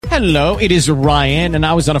Hello, it is Ryan, and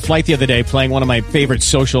I was on a flight the other day playing one of my favorite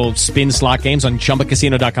social spin slot games on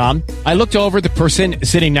ChumbaCasino.com. I looked over at the person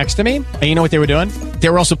sitting next to me, and you know what they were doing? They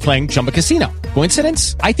were also playing Chumba Casino.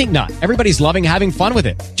 Coincidence? I think not. Everybody's loving having fun with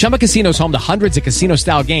it. Chumba Casino is home to hundreds of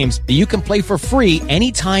casino-style games that you can play for free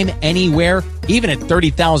anytime, anywhere, even at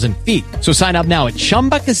 30,000 feet. So sign up now at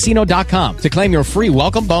ChumbaCasino.com to claim your free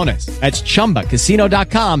welcome bonus. That's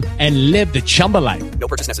ChumbaCasino.com and live the Chumba life. No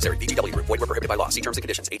purchase necessary. VGW. Void were prohibited by law. See terms and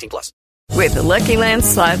conditions. 18+. With the Lucky Land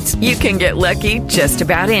Slots, you can get lucky just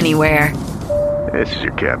about anywhere. This is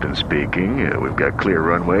your captain speaking. We've got clear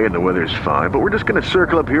runway and the weather's fine, but we're just going to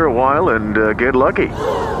circle up here a while and get lucky.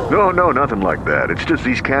 No, nothing like that. It's just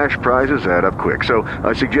these cash prizes add up quick. So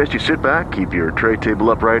I suggest you sit back, keep your tray table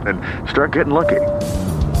upright, and start getting lucky.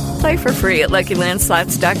 Play for free at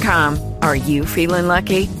LuckyLandSlots.com. Are you feeling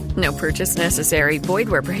lucky? No purchase necessary. Void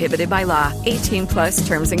where prohibited by law. 18+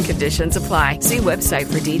 terms and conditions apply. See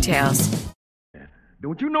website for details.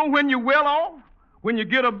 Don't you know when you're well off? When you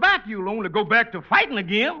get her back, you'll only go back to fighting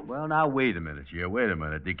again. Well, now, wait a minute, here. Wait a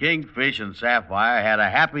minute. The Kingfish and Sapphire had a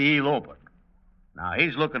happy elopement. Now,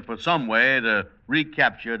 he's looking for some way to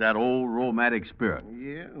recapture that old romantic spirit.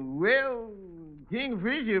 Yeah, well,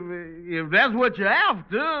 Kingfish, if that's what you're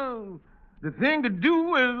after, the thing to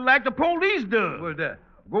do is like the police does. What's that?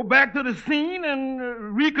 Go back to the scene and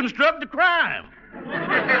reconstruct the crime.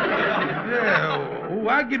 Yeah,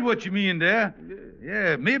 I get what you mean there.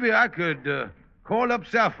 Yeah, maybe I could call up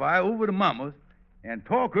Sapphire over to Mama's and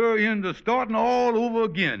talk her into starting all over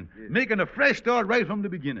again, making a fresh start right from the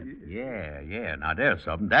beginning. Yeah. Now, there's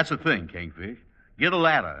something. That's the thing, Kingfish. Get a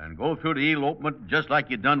ladder and go through the elopement just like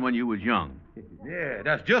you done when you was young. Yeah,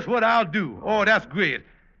 that's just what I'll do. Oh, that's great.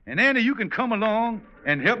 And Andy, you can come along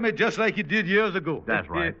and help me just like you did years ago. That's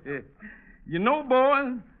right. You know,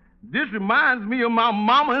 boy, this reminds me of my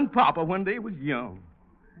mama and papa when they was young.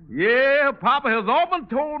 Yeah, Papa has often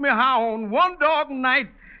told me how on one dark night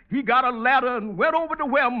he got a ladder and went over to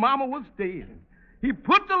where Mama was staying. He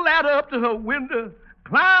put the ladder up to her window,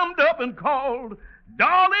 climbed up and called,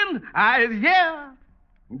 "Darling, I is here."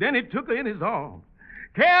 And then he took her in his arms,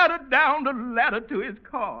 carried her down the ladder to his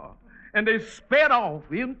car, and they sped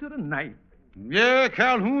off into the night. Yeah,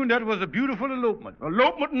 Calhoun, that was a beautiful elopement.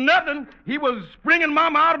 Elopement nothing. He was bringing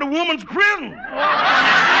Mama out of the woman's prison.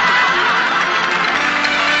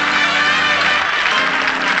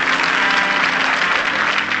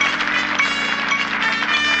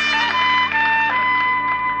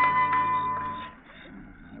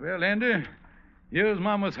 Well, Andy, here's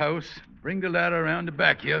Mama's house. Bring the ladder around the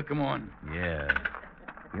back here. Come on. Yeah.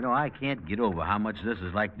 You know, I can't get over how much this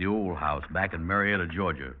is like the old house back in Marietta,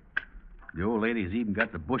 Georgia. The old lady's even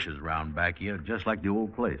got the bushes round back here, just like the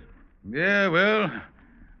old place. Yeah, well,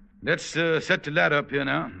 let's set the ladder up here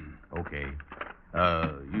now. Okay.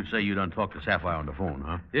 You say you done talked to Sapphire on the phone,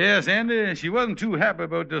 huh? Yes, Andy. She wasn't too happy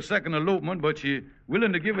about the second elopement, but she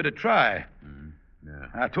willing to give it a try. Yeah.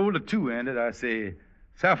 I told her, too, Andy. I say,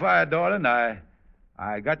 Sapphire, darling, I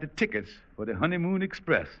got the tickets for the Honeymoon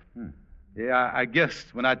Express. Yeah, I guess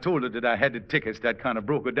when I told her that I had the tickets, that kind of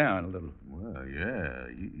broke her down a little. Well, yeah.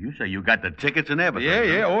 You say you got the tickets and everything.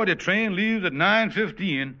 Yeah. Oh, the train leaves at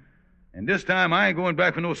 9:15. And this time I ain't going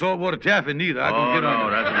back for no saltwater taffy neither. I can get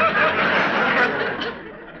on. That's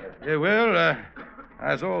not... Yeah, well,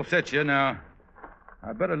 I's all set here now.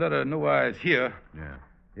 I better let her know I's here.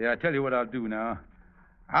 Yeah, I tell you what I'll do now.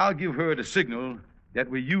 I'll give her the signal that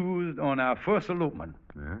we used on our first elopement.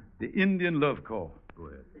 The Indian love call. Go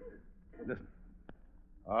ahead. Listen.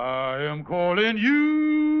 I am calling you.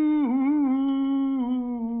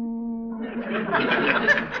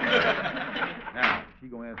 Now, she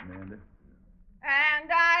gonna answer me, Andy.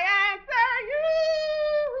 And I answer you.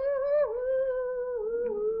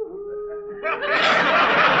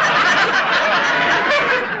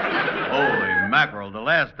 Holy mackerel. The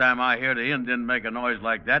last time I heard the Indian make a noise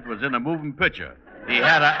like that was in a moving picture. He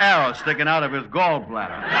had an arrow sticking out of his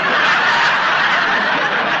gallbladder.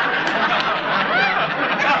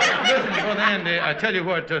 Listen, Brother Andy, I tell you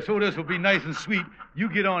what, so this will be nice and sweet. You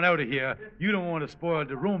get on out of here. You don't want to spoil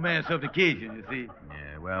the romance of the occasion, you see.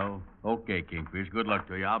 Yeah, well, okay, Kingfish. Good luck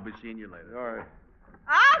to you. I'll be seeing you later. All right.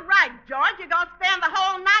 All right, George, you're going to spend the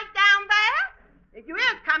whole night down there? If you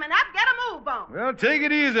is coming up, get a move on. Well, take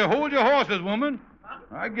it easy. Hold your horses, woman.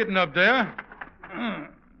 I'm getting up there.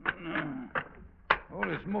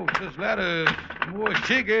 Holy smokes, this ladder is more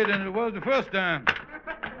shaky than it was the first time.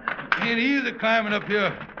 Ain't easy climbing up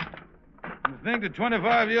here. I think that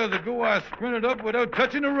 25 years ago I sprinted up without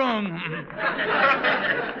touching a rung.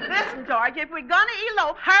 Listen, George, if we're going to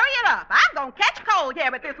elope, hurry it up. I'm going to catch cold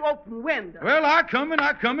here with this open window. Well, I come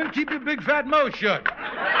in. Keep your big fat mouth shut.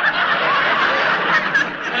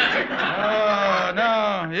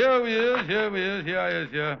 Now, here he is.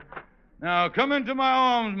 Here. Now, come into my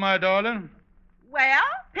arms, my darling. Well,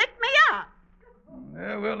 pick me up.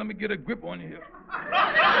 Yeah, well, let me get a grip on you here.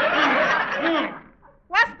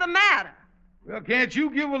 What's the matter? Well, can't you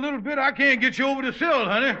give a little bit? I can't get you over the sill,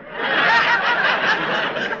 honey.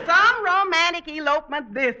 Some romantic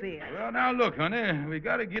elopement this is. Well, now, look, honey, we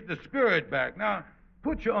got to get the spirit back. Now,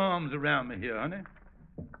 put your arms around me here, honey.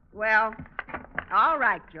 Well, all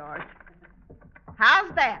right, George.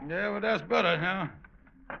 How's that? Yeah, well, that's better now.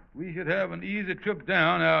 We should have an easy trip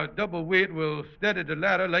down. Our double weight will steady the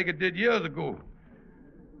ladder like it did years ago.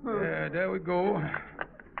 Yeah, there we go.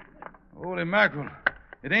 Holy mackerel.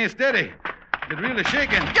 It ain't steady. It's really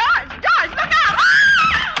shaking. George, look out!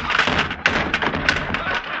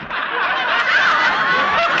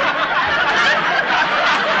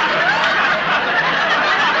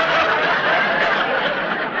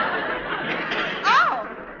 Oh,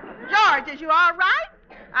 George, is you all right?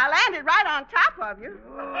 I landed right on top of you.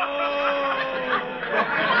 Oh,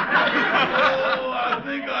 I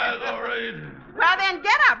think I was all right. Well, then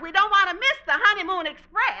get up. We don't want to miss the honeymoon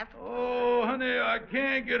express. Oh, honey, I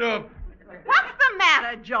can't get up. What's the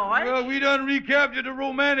matter, George? Well, we done recaptured the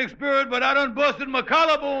romantic spirit, but I done busted my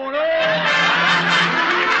collarbone. Oh!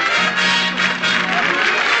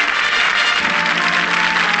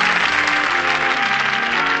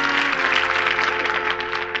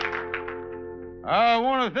 I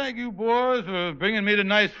want to thank you boys for bringing me the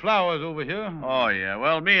nice flowers over here. Oh, yeah.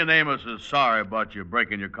 Well, me and Amos is sorry about you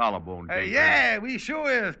breaking your collarbone, Kingfish. Yeah, we sure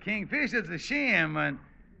is, Kingfish. It's a shame, and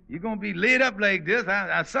you're going to be laid up like this.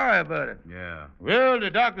 I'm sorry about it. Yeah. Well, the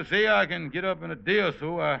doctor say I can get up in a day or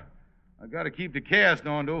so. I got to keep the cast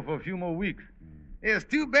on, though, for a few more weeks. It's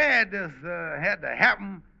too bad this had to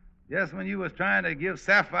happen just when you was trying to give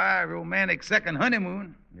Sapphire a romantic second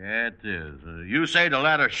honeymoon. Yeah, it is. You say the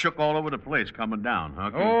ladder shook all over the place coming down,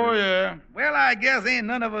 huh? Kingfish? Oh, yeah. Well, I guess ain't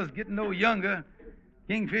none of us getting no younger.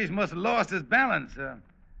 Kingfish must have lost his balance.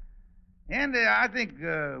 Andy, I think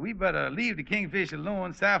we better leave the Kingfish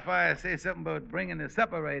alone. Sapphire say something about bringing the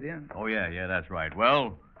supper right in. Oh, yeah, that's right.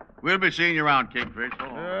 Well, we'll be seeing you around, Kingfish. So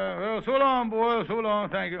long. Well, so long, boys. So long.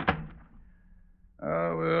 Thank you.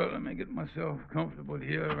 Well, let me get myself comfortable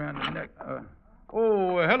here around the neck.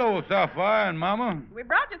 Hello, Sapphire and Mama. We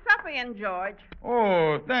brought you supper in, George.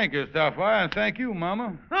 Oh, thank you, Sapphire, and thank you,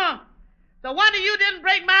 Mama. Huh. So wonder you didn't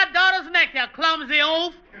break my daughter's neck, you clumsy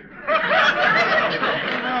oaf.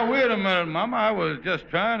 Now, wait a minute, Mama. I was just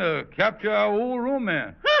trying to capture our old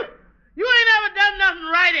romance. Huh. You ain't ever done nothing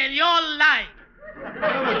right in your life.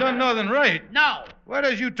 Never done nothing right. No. What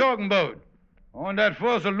is you talking about? On that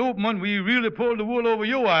first elopement, we really pulled the wool over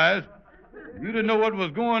your eyes. You didn't know what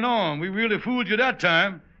was going on. We really fooled you that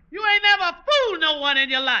time. You ain't never fooled no one in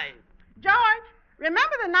your life. George,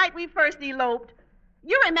 remember the night we first eloped?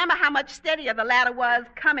 You remember how much steadier the ladder was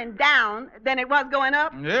coming down than it was going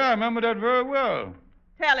up? Yeah, I remember that very well.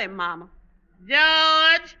 Tell him, Mama.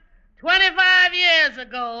 George, 25 years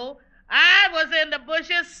ago, I was in the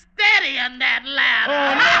bushes steadying that ladder.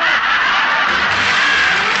 Oh, no.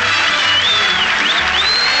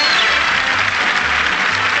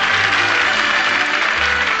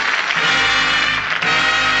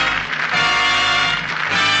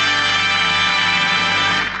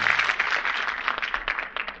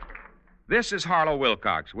 This is Harlow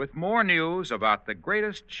Wilcox with more news about the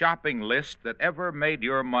greatest shopping list that ever made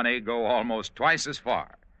your money go almost twice as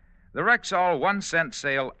far. The Rexall 1-cent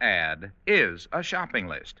sale ad is a shopping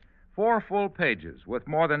list. 4 full pages with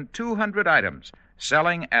more than 200 items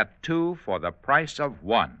selling at 2 for the price of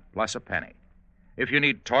 1 plus a penny. If you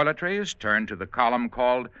need toiletries, turn to the column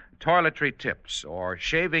called Toiletry Tips or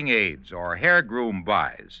Shaving Aids or Hair Groom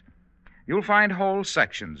Buys. You'll find whole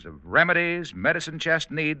sections of remedies, medicine chest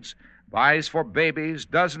needs, buys for babies,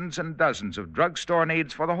 dozens and dozens of drugstore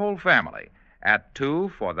needs for the whole family at 2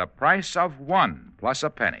 for the price of 1 plus a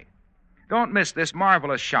penny. Don't miss this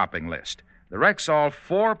marvelous shopping list. The Rexall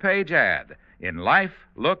 4-page ad in Life,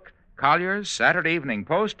 Look, Collier's, Saturday Evening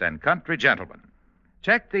Post, and Country Gentleman.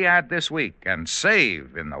 Check the ad this week and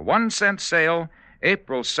save in the 1-cent sale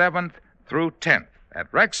April 7th through 10th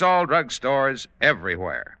at Rexall drugstores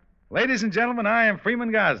everywhere. Ladies and gentlemen, I am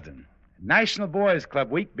Freeman Gosden. National Boys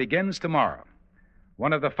Club Week begins tomorrow.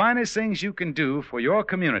 One of the finest things you can do for your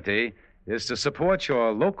community is to support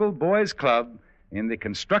your local boys club in the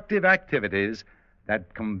constructive activities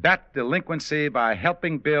that combat delinquency by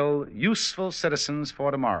helping build useful citizens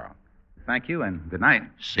for tomorrow. Thank you and good night.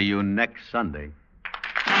 See you next Sunday.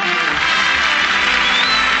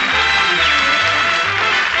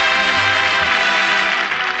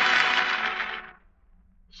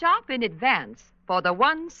 Shop in advance for the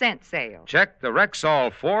 1-cent sale. Check the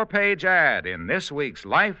Rexall 4-page ad in this week's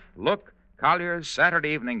Life, Look, Collier's, Saturday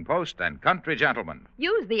Evening Post, and Country Gentleman.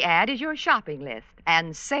 Use the ad as your shopping list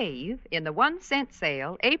and save in the 1-cent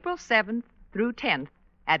sale April 7th through 10th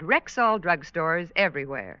at Rexall drugstores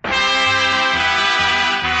everywhere.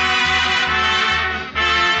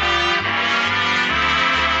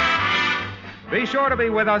 Be sure to be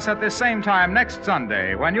with us at this same time next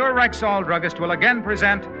Sunday when your Rexall druggist will again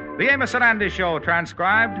present The Amos and Andy Show,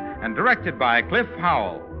 transcribed and directed by Cliff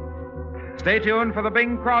Howell. Stay tuned for the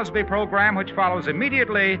Bing Crosby program, which follows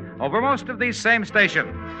immediately over most of these same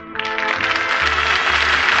stations.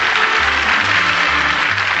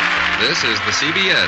 This is the CBS